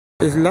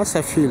Et là,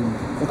 ça filme.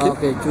 Okay. Ah, ok,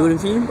 tu veux le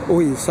film?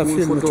 Oui, ça ou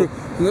filme.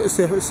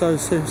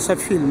 Ça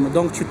filme,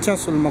 donc tu tiens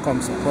seulement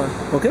comme ça. Ouais.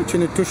 Ok, tu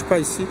ne touches pas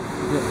ici.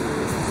 Yeah.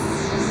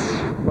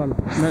 Voilà,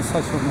 mets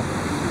ça seulement.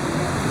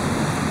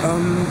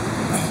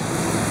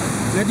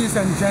 Ladies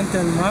and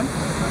gentlemen,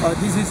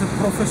 this is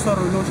Professor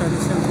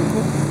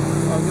Nkounkou,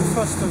 the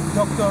first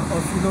doctor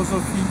of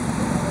philosophy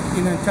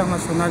in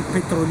international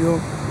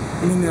petroleum,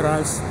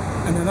 minerals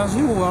and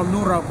energy. We are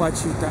Lura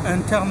Kwachita,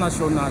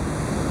 international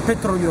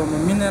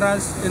petroleum,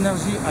 minerals,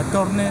 energy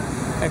attorney,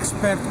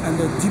 expert and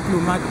a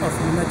diplomat of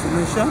the United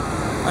Nations,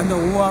 and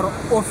we are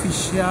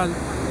official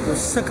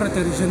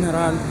Secretary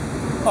General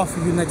of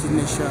United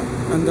Nations.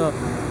 And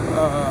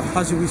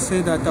as we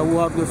say that we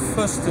are the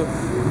first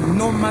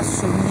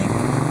non-Masonic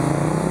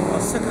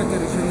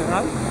Secretary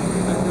General,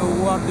 and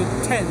we are the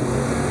 10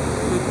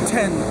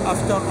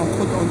 after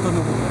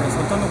Antonio Guterres.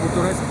 Antonio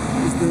Guterres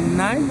is the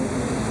 9,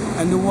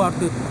 and we are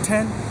the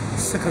 10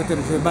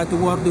 Secretary General, but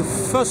we are the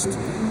first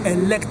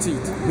elected,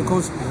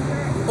 because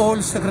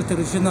all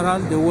Secretary General,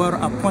 they were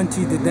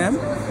appointed them,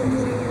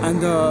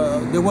 and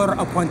they were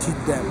appointed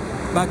them.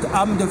 But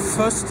I'm the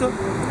first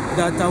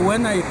that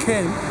when I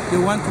came, they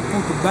want to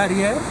put a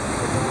barrier,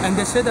 and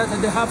they said that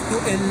they have to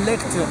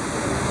elect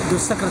the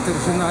Secretary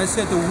General. I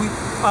said,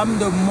 I'm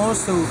the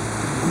most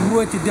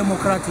great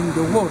Democrat in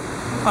the world.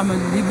 I'm a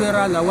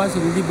liberal. I was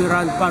in a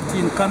liberal party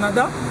in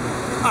Canada.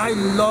 I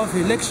love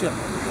election.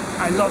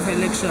 I love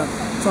election.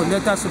 So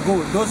let us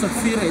go. Those who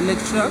fear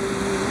election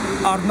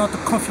are not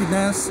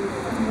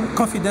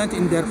confident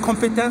in their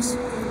competence,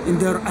 in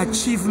their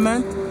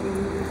achievement.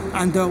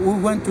 And we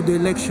went to the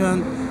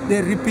election.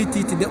 They repeat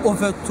it. They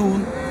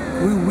overturn.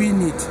 We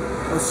win it.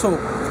 So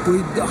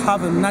we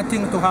have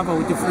nothing to have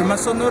with the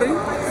Freemasonry.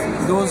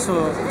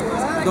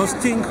 Those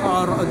things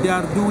they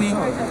are doing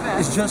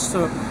is just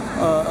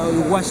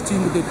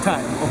wasting the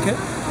time, okay?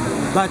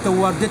 But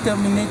we are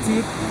determined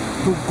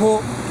to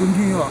go to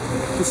New York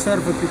to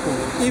serve people.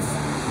 If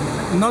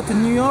not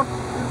New York,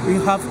 we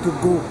have to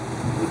go.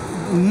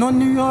 No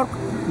New York,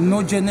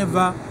 no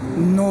Geneva,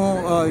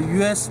 no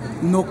US,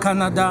 no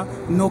Canada,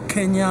 no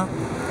Kenya.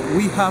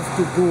 We have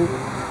to go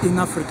in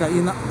Africa.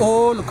 In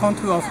all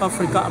countries of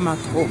Africa, I'm at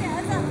home.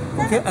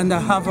 Okay, and I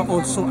have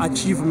also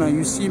achievement.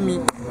 You see me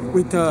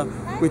with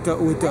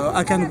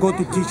I can go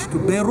to teach to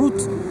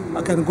Beirut,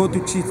 I can go to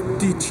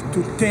teach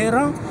to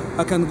Tehran,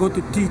 I can go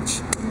to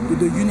teach to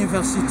the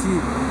University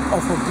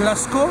of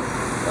Glasgow,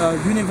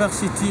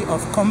 University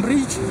of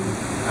Cambridge,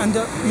 and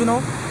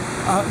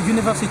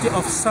University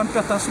of St.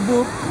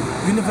 Petersburg,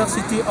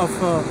 University of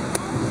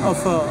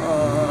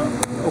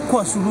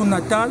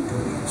KwaZulu-Natal.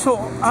 So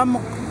I'm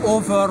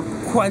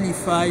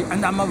overqualified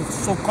and I'm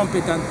so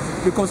competent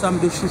because I'm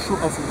the shushu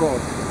of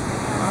God.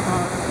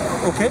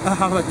 Okay, I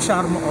have a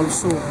charm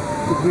also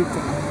to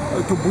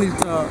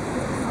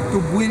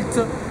build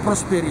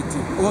prosperity.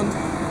 And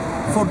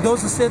for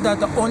those who say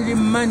that only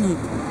money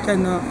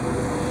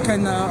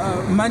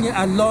money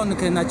alone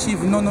can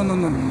achieve, no.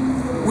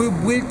 We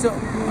built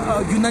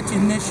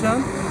United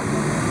Nations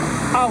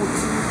out,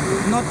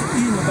 not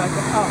in, but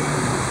out.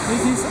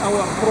 This is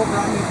our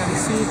program. You can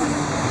see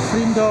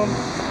freedom,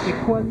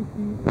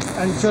 equality,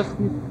 and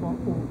justice for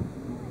all.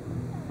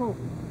 So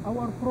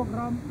our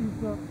program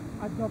is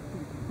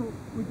adopted. So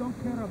we don't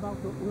care about,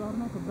 we are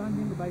not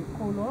binding by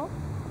color.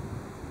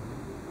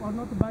 We are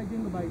not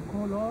binding by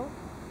color.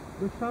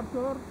 The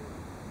charter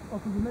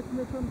of the United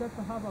Nations does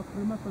have a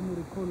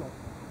Freemasonry color.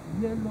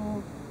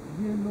 Yellow,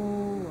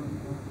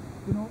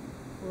 and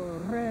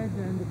red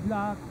and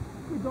black.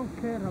 We don't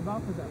care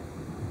about that.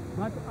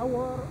 But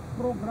our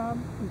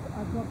program is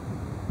adopted.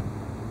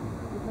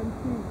 You can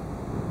see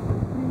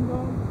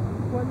freedom,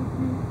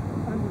 equality,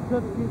 and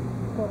justice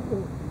for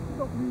all.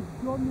 So we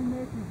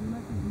dominate the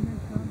United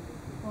Nations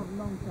for a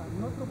long time.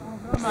 Notre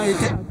programme a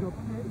été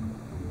adopté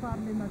par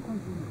les Nations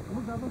Unies.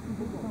 Nous avons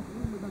toujours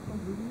construit les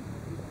Nations Unies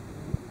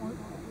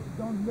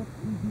dans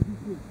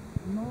l'exclusivité,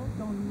 non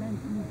dans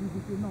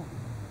l'inclusivité, non.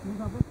 Nous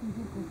avons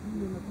toujours construit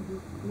les Nations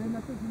Unies. Les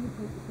Nations Unies,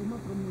 c'est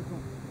notre maison.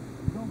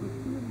 Donc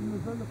s'ils ne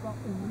veulent pas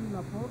ouvrir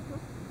la porte,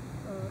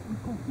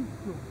 ils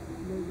confisquent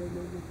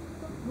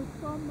Nous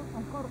sommes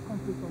encore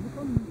compétents, nous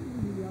sommes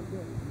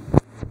multimilliardaires.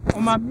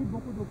 On m'a mis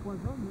beaucoup de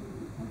poison, mais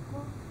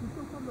encore, nous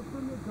sommes comme le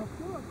premier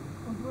docteur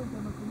au niveau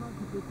international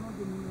du pétrole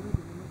des minéraux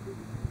de l'énergie.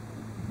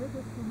 J'ai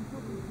des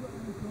solutions que Dieu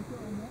a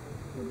implantées en moi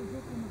que les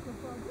autres ne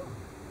peuvent pas avoir.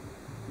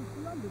 C'est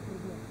cela le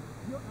problème.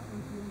 Dieu a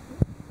implanté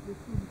des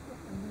solutions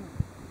en moi.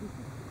 Je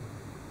suis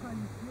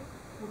qualifié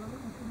pour aller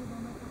enseigner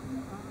dans notre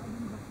pays à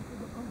l'université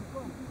de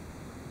Nkounkou,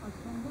 à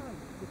Shanghai.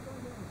 Je peux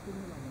aller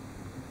enseigner là-bas.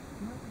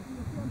 Mais je suis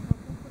en train de faire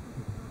que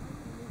je travaille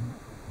pour les gens.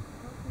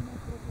 Ça, c'est mon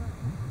programme.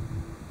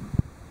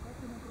 Ça,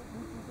 c'est mon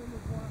programme. Vous pouvez le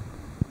voir.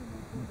 C'est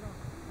mon programme.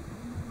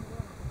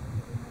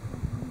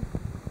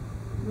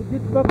 Ne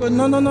dites pas que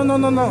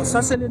non,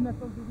 ça c'est les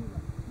Nations Unies là.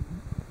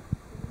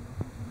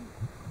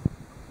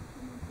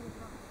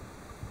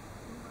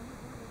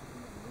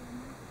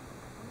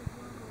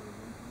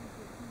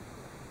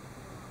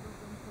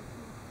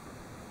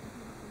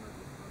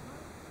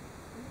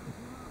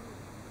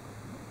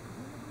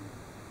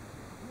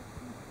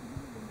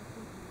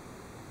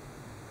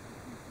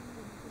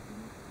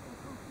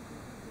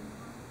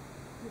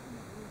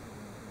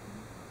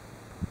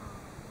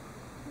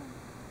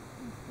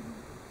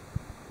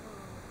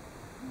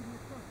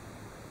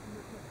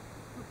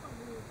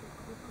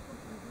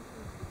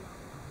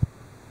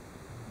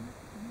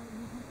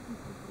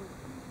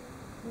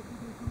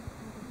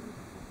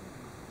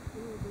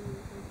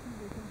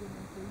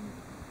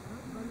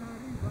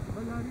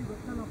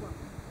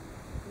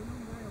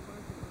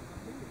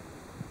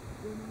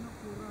 Donnez-nous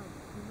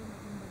courage.